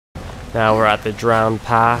Now we're at the Drowned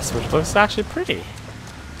Pass, which looks actually pretty.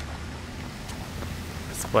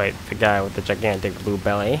 Despite the guy with the gigantic blue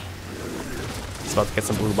belly. He's about to get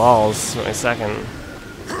some blue balls in a second.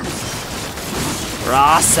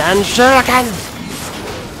 Ross and Shuriken!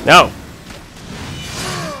 No!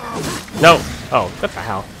 No! Oh, what the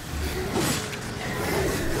hell?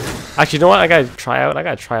 Actually, you know what? I gotta try out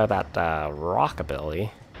that rock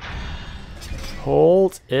ability.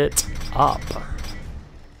 Hold it up.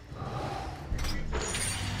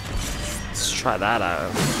 Let's try that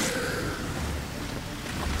out.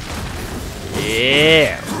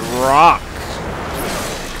 Yeah, rock.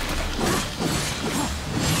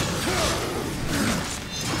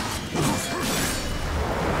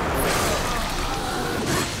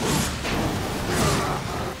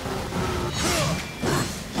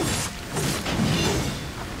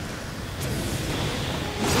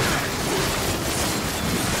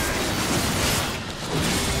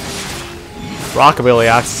 Rockabilly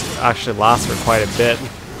actually lasts for quite a bit.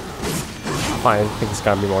 I think it's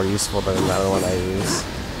gonna be more useful than the other one I use.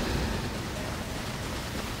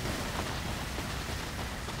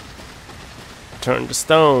 Turn to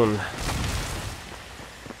stone.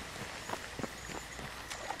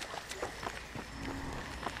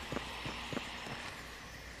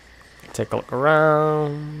 Take a look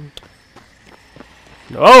around.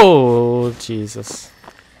 Oh, Jesus.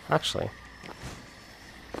 Actually.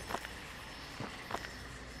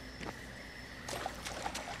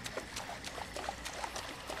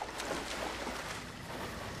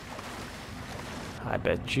 I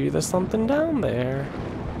bet you there's something down there.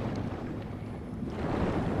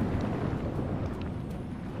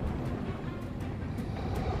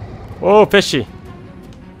 Oh, fishy.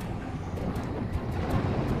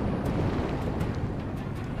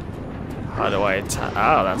 How do I attack?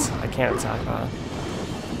 Oh, I can't attack that.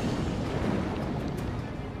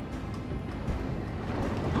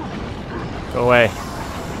 Go away.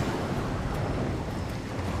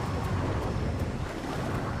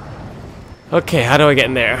 Okay, how do I get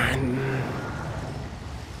in there?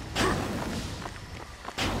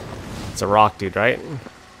 It's a rock dude, right?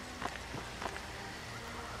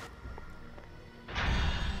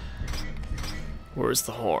 Where's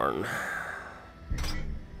the horn?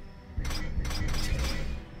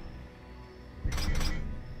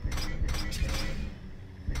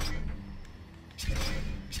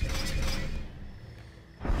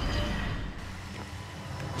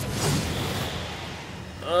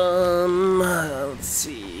 Let's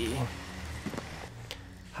see.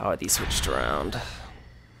 How are these switched around?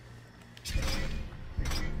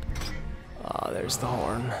 There's the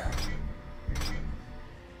horn.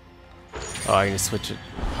 Oh, I can just switch it.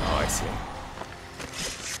 Oh, I see.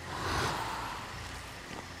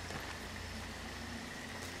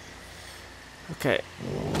 Okay.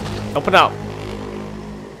 Open up.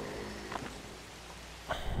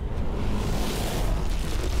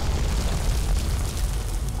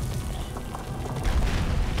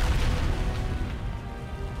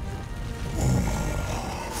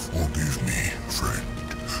 Forgive me, friend.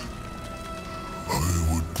 I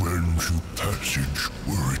would grant you passage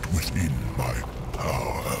were it within my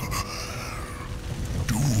power.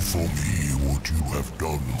 Do for me what you have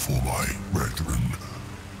done for my brethren,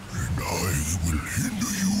 and I will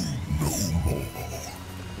hinder you no more.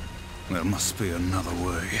 There must be another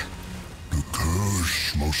way. The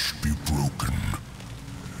curse must be broken.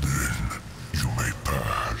 Then you may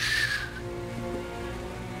pass.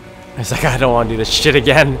 It's like, I don't want to do this shit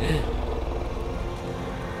again.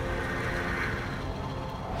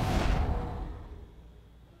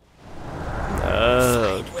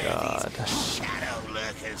 Oh, God. Shadow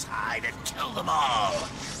lurkers hide and kill them all.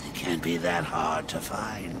 It can't be that hard to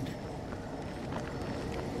find.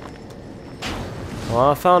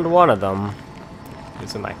 Well, I found one of them. He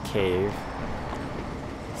was in that cave.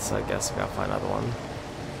 So I guess we gotta find another one.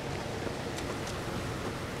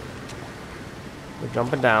 We're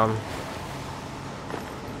jumping down.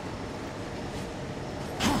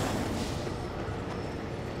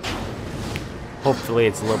 Hopefully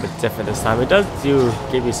it's a little bit different this time. It does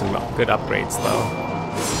give you some good upgrades though.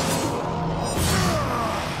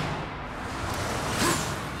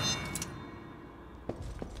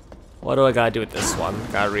 What do I gotta do with this one?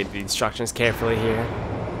 Gotta read the instructions carefully here.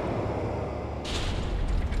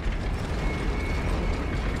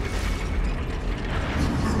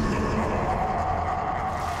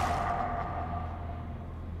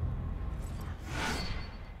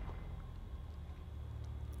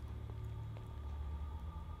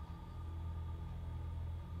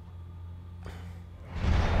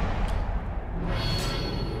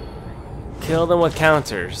 Kill them with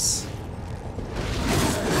counters.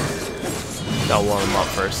 Gotta warm him up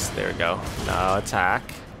first. There we go. Now attack.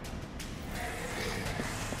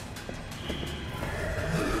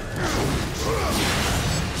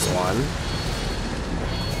 One.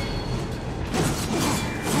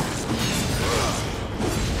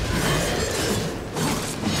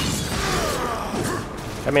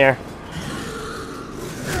 Come here.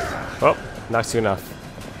 Oh, not soon enough.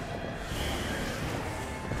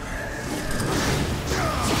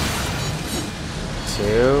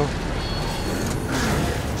 Two.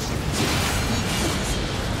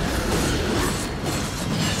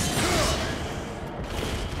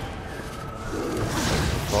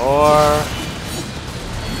 Four.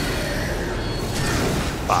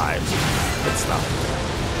 Five. Good stuff.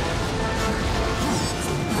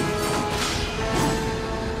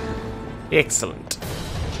 Excellent.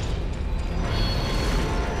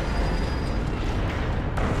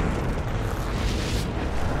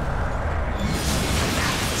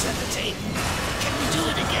 Set the tape. Can we do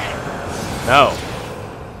it again? No.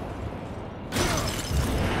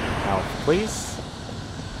 Now, please.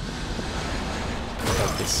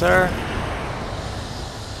 Thank you, sir.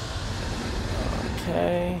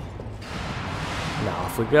 Okay. Now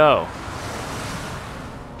off we go.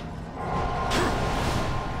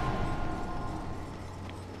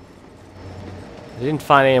 I didn't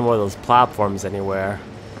find any more of those platforms anywhere.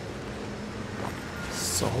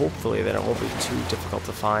 So hopefully they won't be too difficult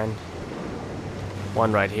to find.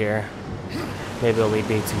 One right here. Maybe it'll lead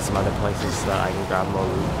me to some other places that I can grab more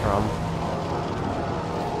loot from.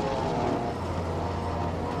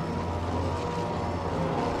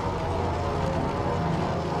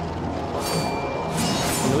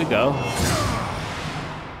 Here we go.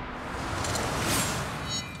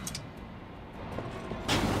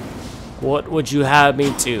 What would you have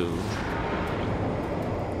me do?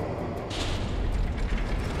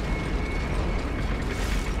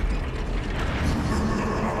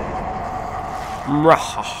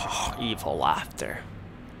 Evil laughter.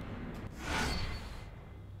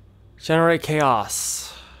 Generate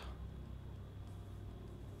chaos.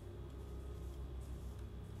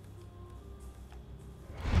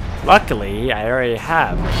 Luckily, I already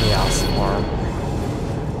have chaos form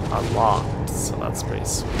unlocked, so that's pretty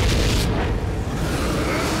sweet.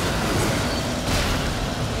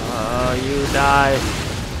 Oh, you die.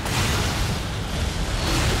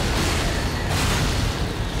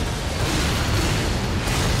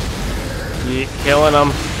 Keep killing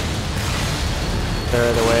them.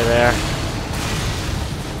 They're the way there.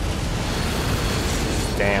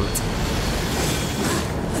 Damn it.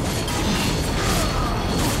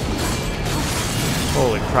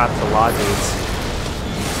 Holy crap, the log dudes.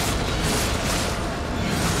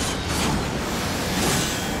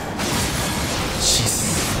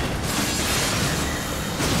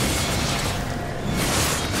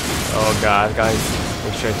 Oh god, guys,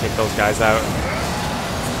 make sure I take those guys out.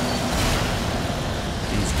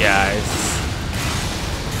 These guys.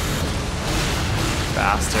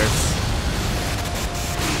 Bastards.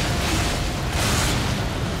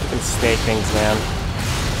 Freaking snake things, man.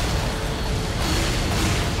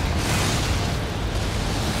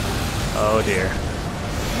 Oh dear.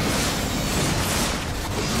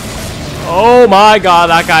 Oh my god,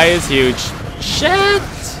 that guy is huge. Shit!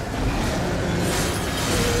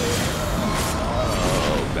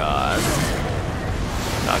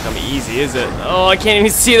 Not gonna be easy, is it? Oh, I can't even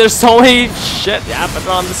see. There's so many shit happening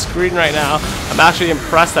on the screen right now. I'm actually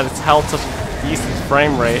impressed that it's held such a decent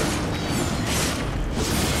frame rate.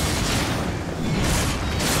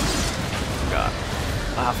 God.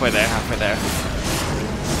 Halfway there, halfway there.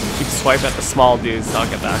 Keep swiping at the small dudes. I'll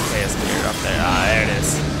get that chaos spirit up there. Ah, there it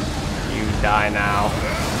is. You die now.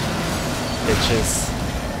 Bitches.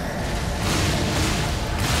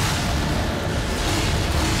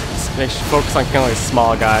 Make sure focus on killing the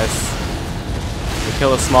small guys. If we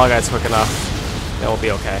kill the small guys quick enough, then we'll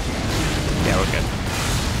be okay. Yeah, we're good.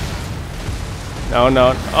 No,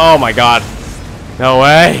 no. Oh my god. No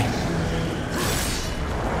way.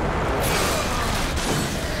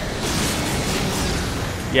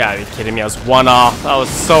 Yeah, are you kidding me? I was one off. That was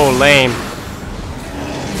so lame.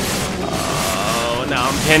 Oh, now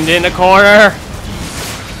I'm pinned in a corner.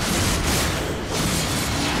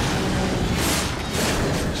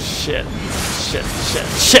 Shit, shit, shit,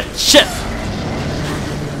 shit, shit!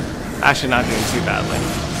 Actually not doing too badly.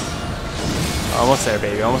 Almost there,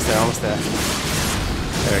 baby, almost there, almost there.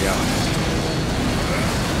 There we go.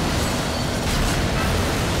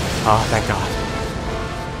 Oh, thank God.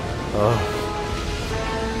 Oh.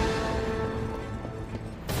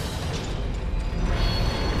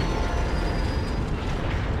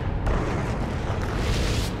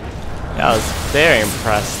 That was very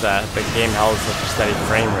impressed that the game held such a steady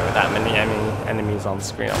frame rate with that many enemies on the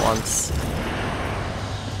screen at once.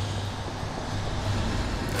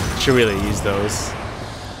 Should really use those.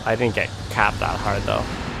 I didn't get capped that hard though.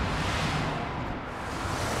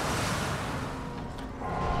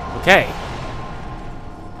 Okay.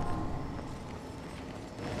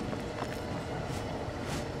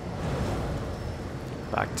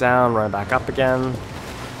 Back down, run back up again.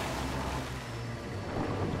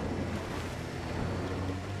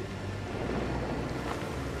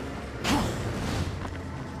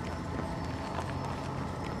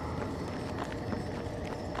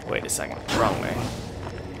 Wait a second, wrong way.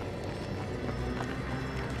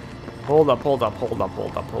 Hold up, hold up, hold up,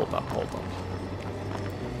 hold up, hold up, hold up.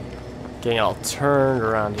 Getting all turned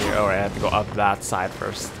around here. Oh, I have to go up that side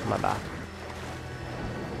first. My bad.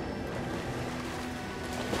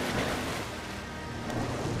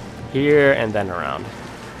 Here and then around.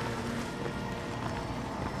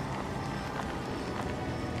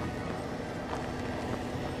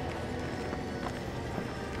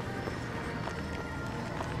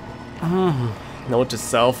 Note to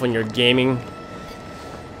self when you're gaming.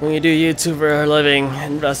 When you do YouTube for a living,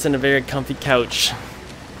 invest in a very comfy couch.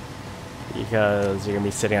 Because you're gonna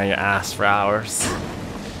be sitting on your ass for hours.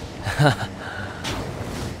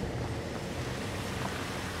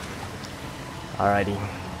 Alrighty.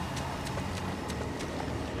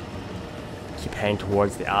 Keep heading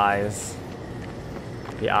towards the eyes.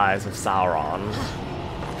 The eyes of Sauron.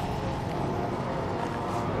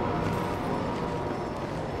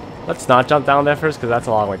 Let's not jump down there first, because that's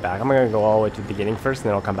a long way back. I'm gonna go all the way to the beginning first, and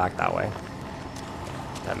then I'll come back that way.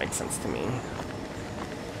 That makes sense to me.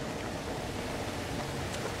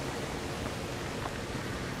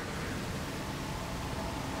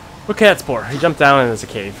 Okay, that's poor. He jumped down and there's a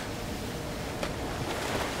cave.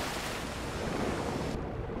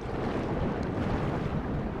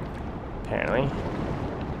 Apparently.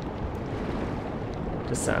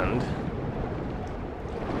 Descend.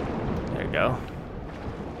 There you go.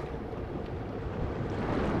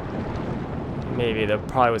 Maybe there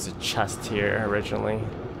probably was a chest here originally.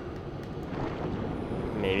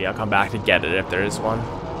 Maybe I'll come back to get it if there is one.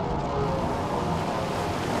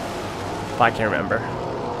 If I can remember.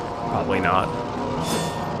 Probably not.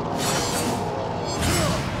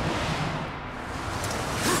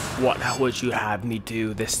 What would you have me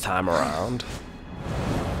do this time around?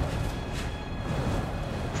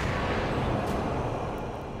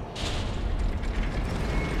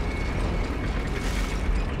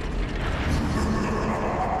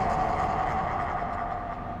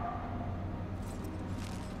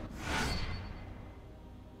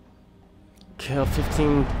 Kill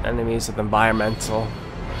 15 enemies with environmental.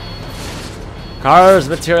 Cars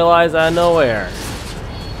materialize out of nowhere.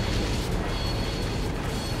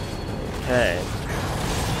 Okay.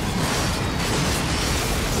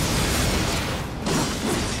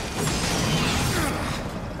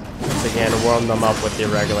 Once again, warm them up with the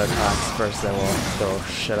regular attacks first, then we'll throw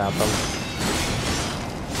shit at them.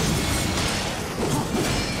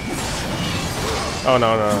 Oh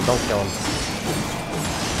no, no, no, don't kill him.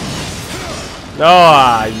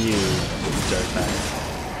 No, you dirtbag.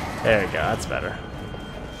 There we go, that's better.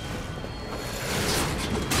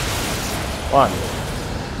 1,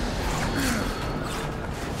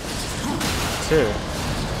 2.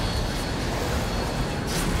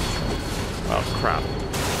 Oh crap.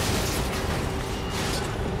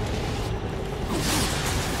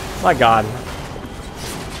 My god.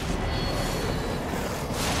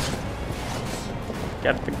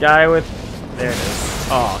 Get the guy with... There it is.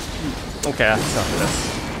 Oh, okay, that's enough of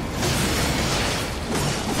this.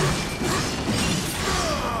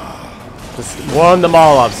 Just warm them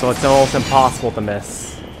all up so it's almost impossible to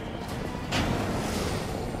miss.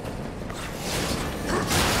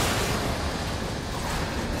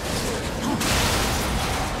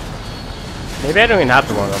 Maybe I don't even have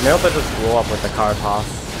to warm them. Maybe I'll just blow up with the car toss.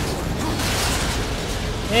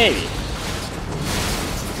 Maybe.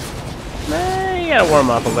 You gotta warm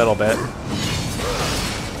up a little bit.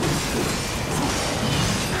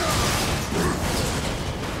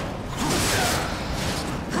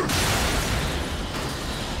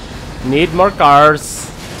 Need more cars.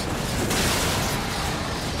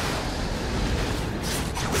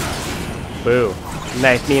 Boo.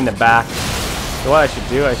 Knife me in the back. So what I should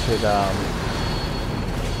do, I should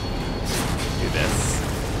do this.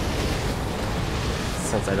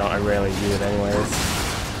 Since I rarely do it anyways.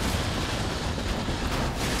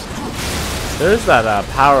 There's that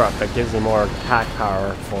power-up that gives me more attack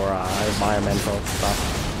power for environmental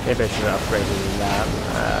stuff. Maybe I should upgrade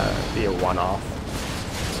that. Be a one-off.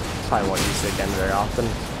 Probably won't use it again very often.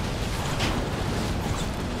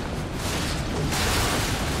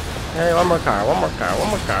 Hey, one more car, one more car, one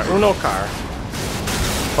more car. Uno car.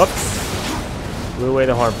 Whoops. Blew away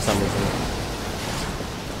the horn for some reason.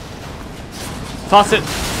 Toss it.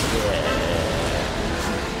 Yeah.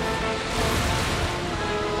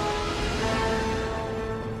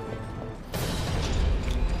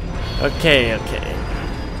 Okay, okay.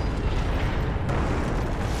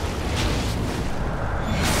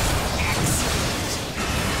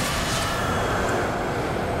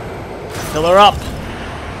 Fill her up.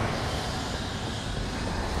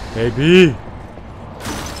 Baby.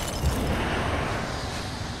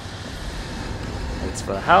 Thanks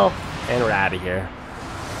for the help. And we're out of here.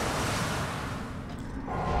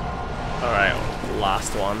 Alright,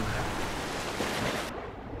 last one.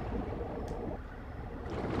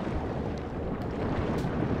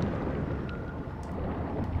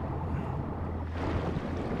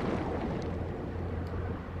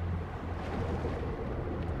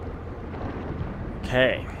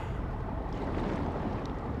 Okay.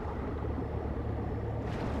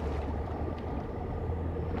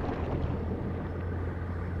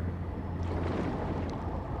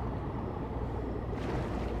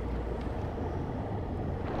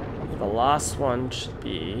 The last one should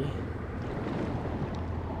be...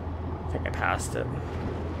 I think I passed it.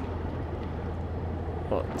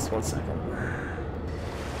 Well, just 1 second.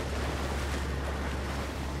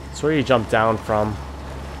 It's where you jump down from.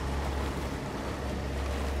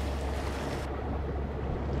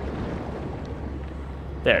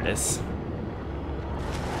 There it is.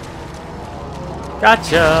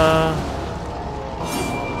 Gotcha!